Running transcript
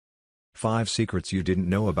5 secrets you didn't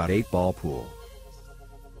know about 8-ball pool.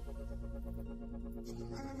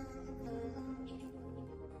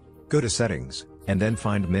 Go to settings, and then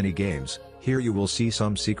find mini games. Here you will see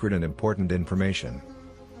some secret and important information.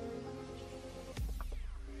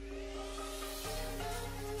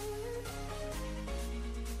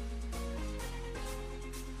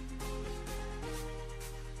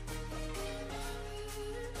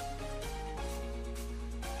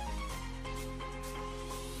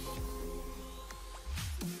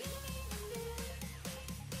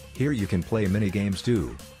 Here you can play mini games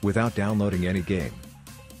too, without downloading any game.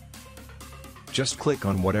 Just click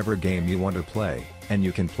on whatever game you want to play, and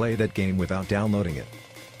you can play that game without downloading it.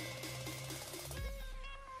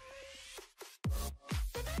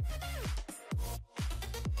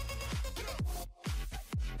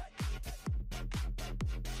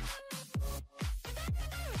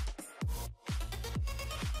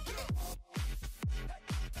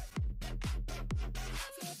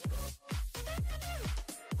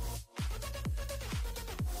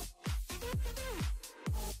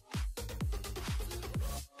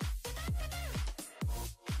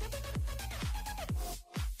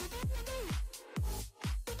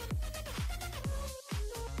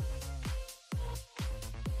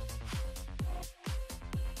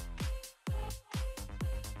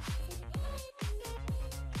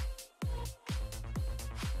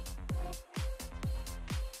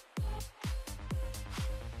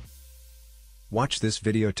 Watch this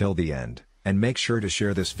video till the end, and make sure to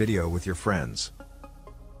share this video with your friends.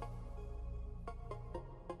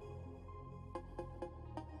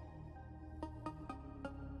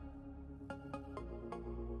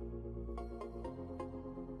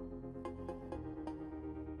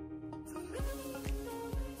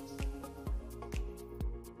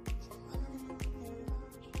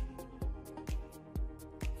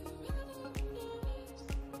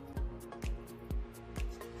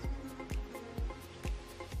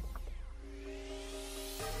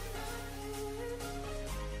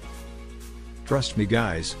 Trust me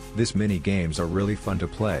guys, this mini games are really fun to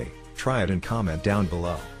play. Try it and comment down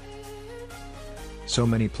below. So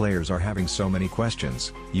many players are having so many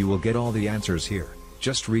questions, you will get all the answers here.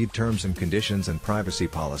 Just read terms and conditions and privacy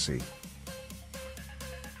policy.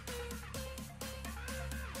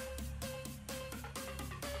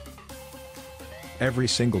 Every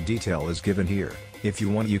single detail is given here. If you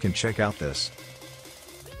want, you can check out this.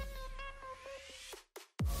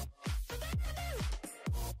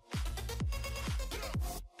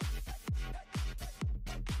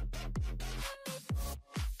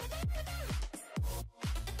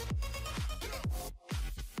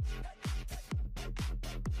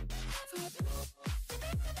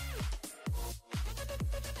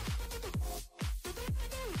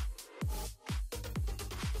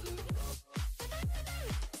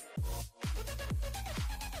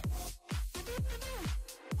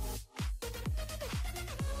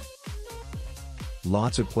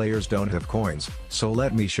 Lots of players don't have coins, so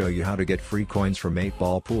let me show you how to get free coins from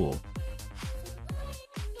 8-ball pool.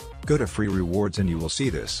 Go to free rewards and you will see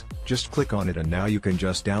this. Just click on it and now you can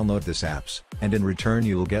just download this apps, and in return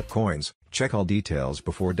you will get coins. Check all details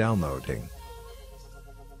before downloading.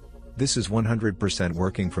 This is 100%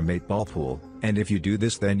 working from 8-ball pool, and if you do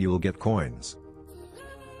this then you will get coins.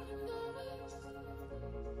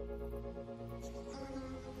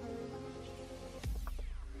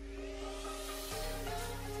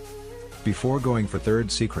 Before going for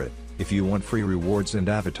third secret, if you want free rewards and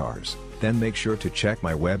avatars, then make sure to check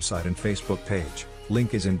my website and Facebook page,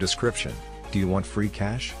 link is in description. Do you want free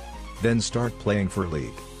cash? Then start playing for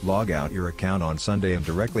League. Log out your account on Sunday and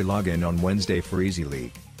directly log in on Wednesday for Easy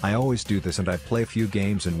League. I always do this and I play few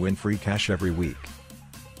games and win free cash every week.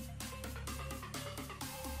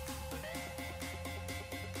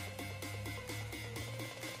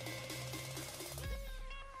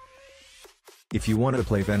 If you want to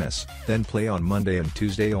play Venice, then play on Monday and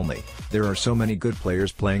Tuesday only. There are so many good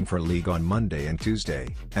players playing for League on Monday and Tuesday,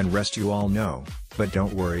 and rest you all know. But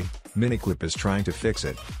don't worry, miniclip is trying to fix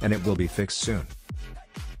it, and it will be fixed soon.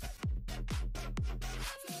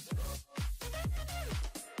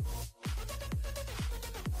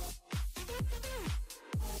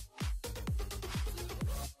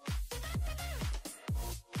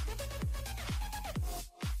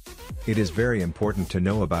 It is very important to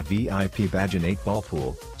know about VIP badge in 8-ball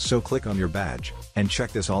pool, so click on your badge, and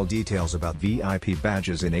check this all details about VIP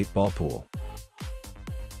badges in 8-ball pool.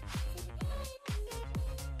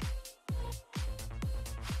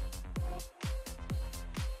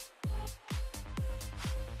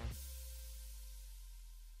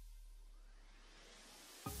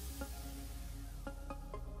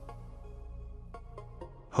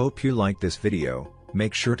 Hope you like this video.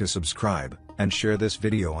 Make sure to subscribe, and share this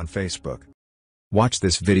video on Facebook. Watch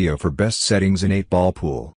this video for best settings in 8-ball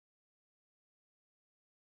pool.